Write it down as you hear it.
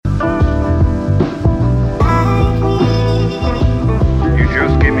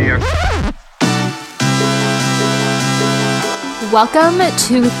Welcome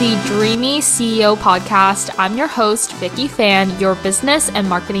to the Dreamy CEO podcast. I'm your host, Vicky Fan, your business and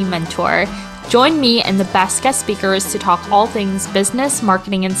marketing mentor. Join me and the best guest speakers to talk all things business,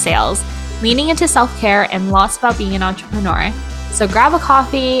 marketing, and sales, leaning into self-care and lots about being an entrepreneur. So grab a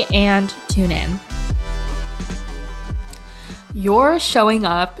coffee and tune in. You're showing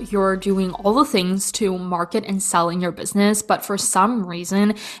up, you're doing all the things to market and sell in your business, but for some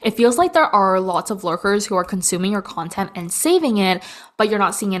reason, it feels like there are lots of lurkers who are consuming your content and saving it, but you're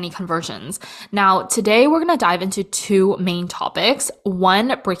not seeing any conversions. Now, today we're going to dive into two main topics.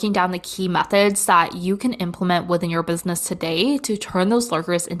 One, breaking down the key methods that you can implement within your business today to turn those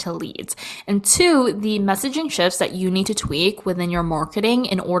lurkers into leads. And two, the messaging shifts that you need to tweak within your marketing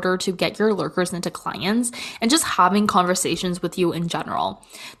in order to get your lurkers into clients and just having conversations with you in general.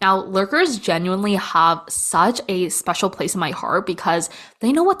 Now, lurkers genuinely have such a special place in my heart because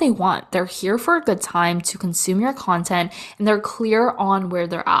they know what they want. They're here for a good time to consume your content and they're clear on where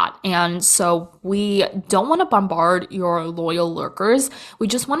they're at. And so we don't want to bombard your loyal lurkers. We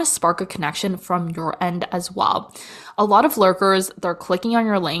just want to spark a connection from your end as well. A lot of lurkers, they're clicking on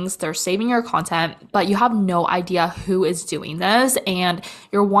your links, they're saving your content, but you have no idea who is doing this and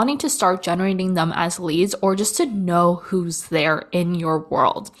you're wanting to start generating them as leads or just to know who's there in your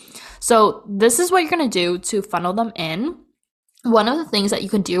world. So this is what you're going to do to funnel them in. One of the things that you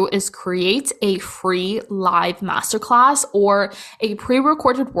can do is create a free live masterclass or a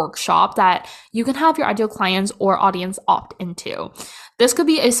pre-recorded workshop that you can have your ideal clients or audience opt into. This could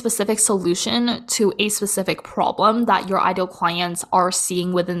be a specific solution to a specific problem that your ideal clients are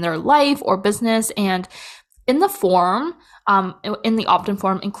seeing within their life or business. And in the form, in the opt-in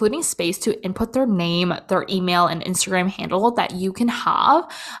form, including space to input their name, their email, and Instagram handle that you can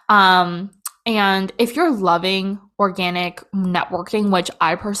have. And if you're loving organic networking, which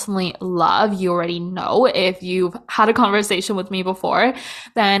I personally love, you already know if you've had a conversation with me before,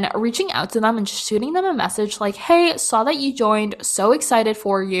 then reaching out to them and just shooting them a message like, hey, saw that you joined, so excited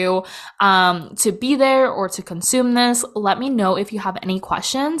for you to be there or to consume this. Let me know if you have any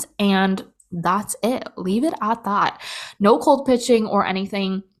questions. And that's it. Leave it at that. No cold pitching or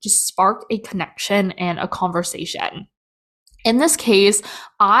anything. Just spark a connection and a conversation. In this case,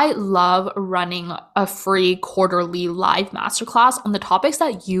 I love running a free quarterly live masterclass on the topics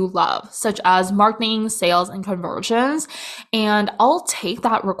that you love, such as marketing, sales, and conversions. And I'll take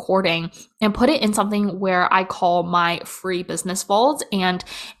that recording and put it in something where I call my free business vault. And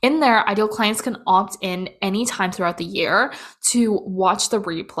in there, ideal clients can opt in anytime throughout the year to watch the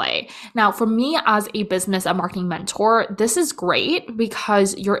replay. Now, for me as a business and marketing mentor, this is great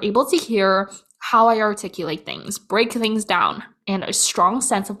because you're able to hear how I articulate things, break things down, and a strong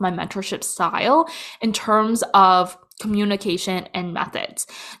sense of my mentorship style in terms of communication and methods.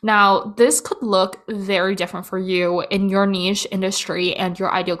 Now, this could look very different for you in your niche industry and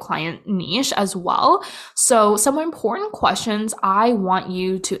your ideal client niche as well. So some important questions I want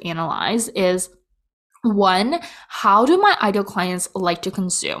you to analyze is, one, how do my ideal clients like to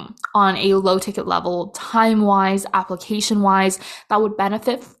consume on a low ticket level, time-wise, application-wise, that would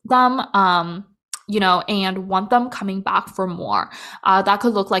benefit them, and want them coming back for more. That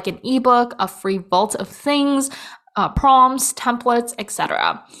could look like an ebook, a free vault of things, prompts, templates,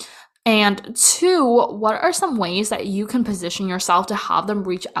 etc. And two, what are some ways that you can position yourself to have them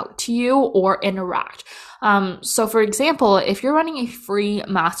reach out to you or interact? So for example, if you're running a free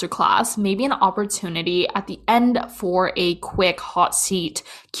masterclass, maybe an opportunity at the end for a quick hot seat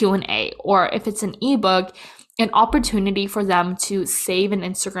Q&A, or if it's an ebook, an opportunity for them to save an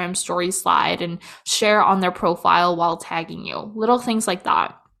Instagram story slide and share on their profile while tagging you. Little things like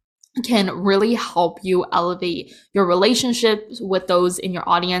that can really help you elevate your relationships with those in your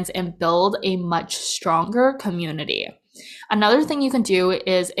audience and build a much stronger community. Another thing you can do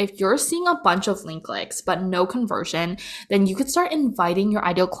is if you're seeing a bunch of link clicks but no conversion, then you could start inviting your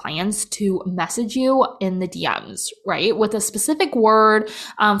ideal clients to message you in the DMs, right? With a specific word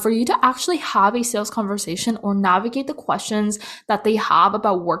for you to actually have a sales conversation or navigate the questions that they have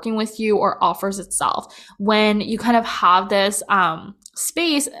about working with you or offers itself. When you kind of have this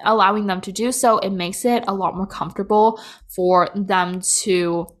space allowing them to do so, it makes it a lot more comfortable for them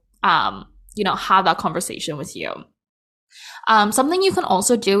to, have that conversation with you. Something you can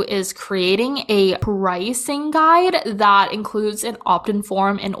also do is creating a pricing guide that includes an opt-in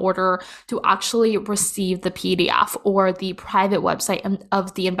form in order to actually receive the PDF or the private website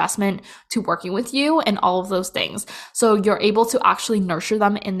of the investment to working with you and all of those things. So you're able to actually nurture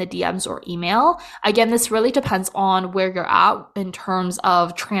them in the DMs or email. Again, this really depends on where you're at in terms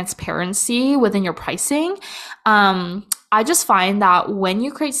of transparency within your pricing. I just find that when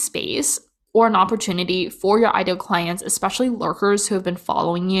you create space or an opportunity for your ideal clients, especially lurkers who have been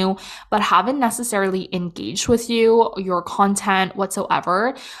following you but haven't necessarily engaged with you, your content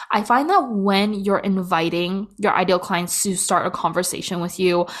whatsoever, I find that when you're inviting your ideal clients to start a conversation with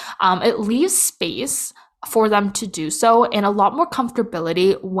you, it leaves space for them to do so and a lot more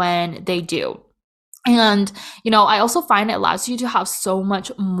comfortability when they do. And, I also find it allows you to have so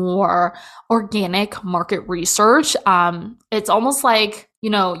much more organic market research. It's almost like,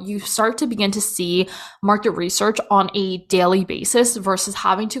 you start to begin to see market research on a daily basis versus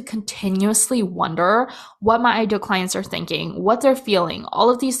having to continuously wonder what my ideal clients are thinking, what they're feeling, all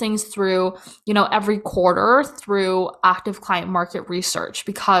of these things through, every quarter through active client market research,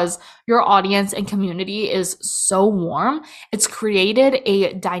 because your audience and community is so warm. It's created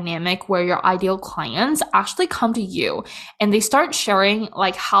a dynamic where your ideal clients actually come to you and they start sharing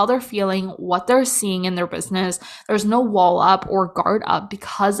like how they're feeling, what they're seeing in their business. There's no wall up or guard up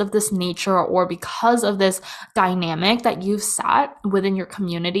because of this nature or because of this dynamic that you've set within your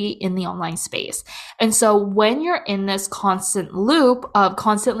community in the online space. And so when you're in this constant loop of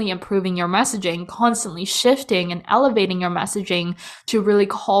constantly improving your messaging, constantly shifting and elevating your messaging to really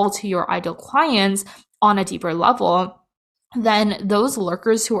call to your ideal clients on a deeper level, then those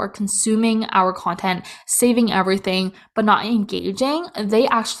lurkers who are consuming our content, saving everything, but not engaging, they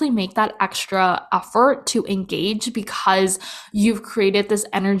actually make that extra effort to engage because you've created this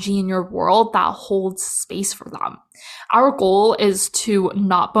energy in your world that holds space for them. Our goal is to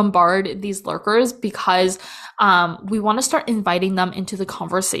not bombard these lurkers because we want to start inviting them into the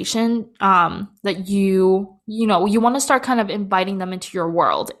conversation that you want to start kind of inviting them into your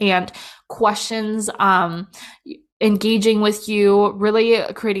world and questions, engaging with you, really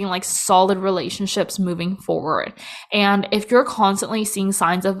creating like solid relationships moving forward. And if you're constantly seeing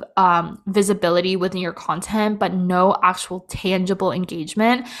signs of visibility within your content, but no actual tangible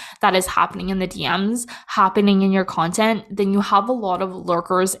engagement that is happening in the DMs, happening in your content, then you have a lot of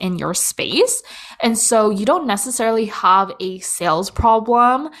lurkers in your space. And so you don't necessarily have a sales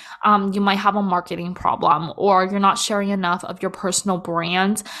problem. You might have a marketing problem, or you're not sharing enough of your personal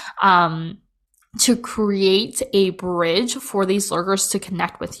brand, to create a bridge for these lurkers to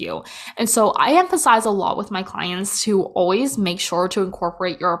connect with you. And so I emphasize a lot with my clients to always make sure to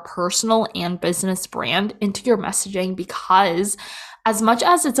incorporate your personal and business brand into your messaging, because as much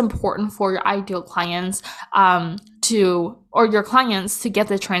as it's important for your ideal clients your clients to get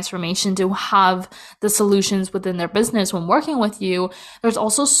the transformation, to have the solutions within their business when working with you, there's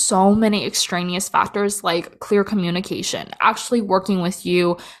also so many extraneous factors like clear communication, actually working with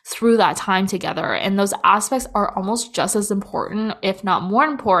you through that time together. And those aspects are almost just as important, if not more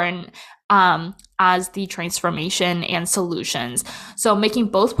important, as the transformation and solutions. So making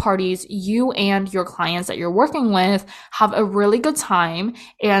both parties, you and your clients that you're working with, have a really good time.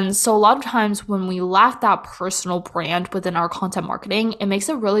 And so a lot of times when we lack that personal brand within our content marketing, it makes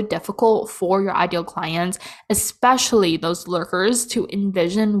it really difficult for your ideal clients, especially those lurkers, to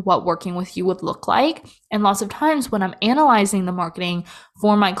envision what working with you would look like. And lots of times when I'm analyzing the marketing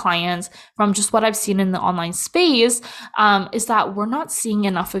for my clients from just what I've seen in the online space, is that we're not seeing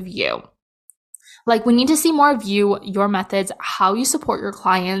enough of you. Like, we need to see more of you, your methods, how you support your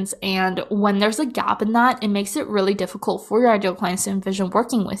clients. And when there's a gap in that, it makes it really difficult for your ideal clients to envision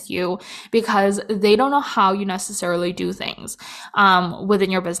working with you because they don't know how you necessarily do things within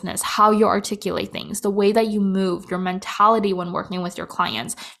your business, how you articulate things, the way that you move, your mentality when working with your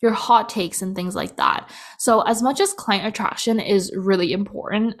clients, your hot takes and things like that. So as much as client attraction is really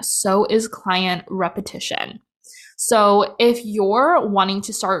important, so is client repetition. So if you're wanting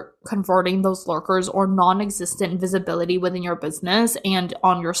to start converting those lurkers or non-existent visibility within your business and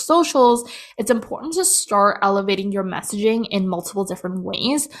on your socials, it's important to start elevating your messaging in multiple different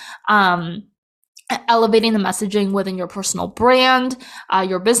ways. Elevating the messaging within your personal brand,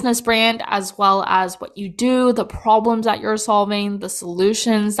 your business brand, as well as what you do, the problems that you're solving, the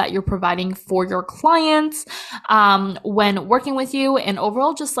solutions that you're providing for your clients when working with you, and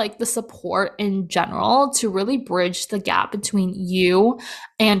overall just like the support in general to really bridge the gap between you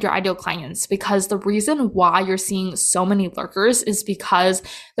and your ideal clients. Because the reason why you're seeing so many lurkers is because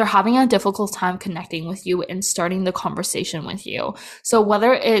they're having a difficult time connecting with you and starting the conversation with you. So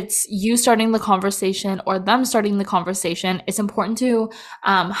whether it's you starting the conversation or them starting the conversation, it's important to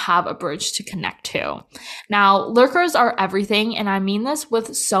have a bridge to connect to. Now, lurkers are everything, and I mean this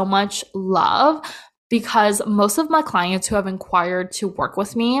with so much love, because most of my clients who have inquired to work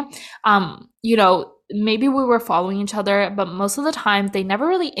with me, maybe we were following each other, but most of the time they never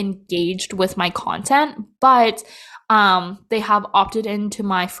really engaged with my content, but they have opted into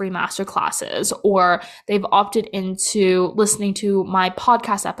my free master classes, or they've opted into listening to my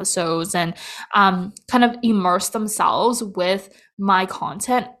podcast episodes and kind of immerse themselves with my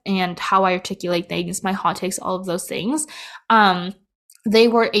content and how I articulate things, my hot takes, all of those things. They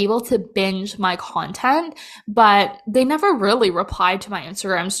were able to binge my content, but they never really replied to my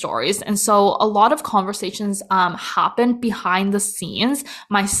Instagram stories. And so a lot of conversations happened behind the scenes,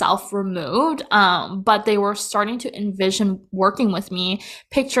 myself removed, but they were starting to envision working with me,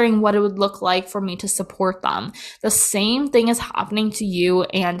 picturing what it would look like for me to support them. The same thing is happening to you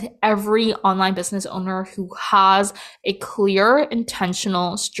and every online business owner who has a clear,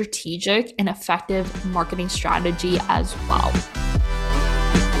 intentional, strategic, and effective marketing strategy as well.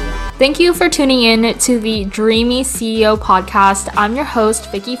 Thank you for tuning in to the Dreamy CEO podcast. I'm your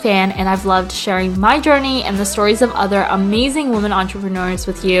host, Vicky Fan, and I've loved sharing my journey and the stories of other amazing women entrepreneurs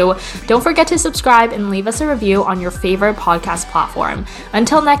with you. Don't forget to subscribe and leave us a review on your favorite podcast platform.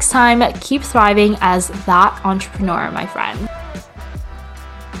 Until next time, keep thriving as that entrepreneur, my friend.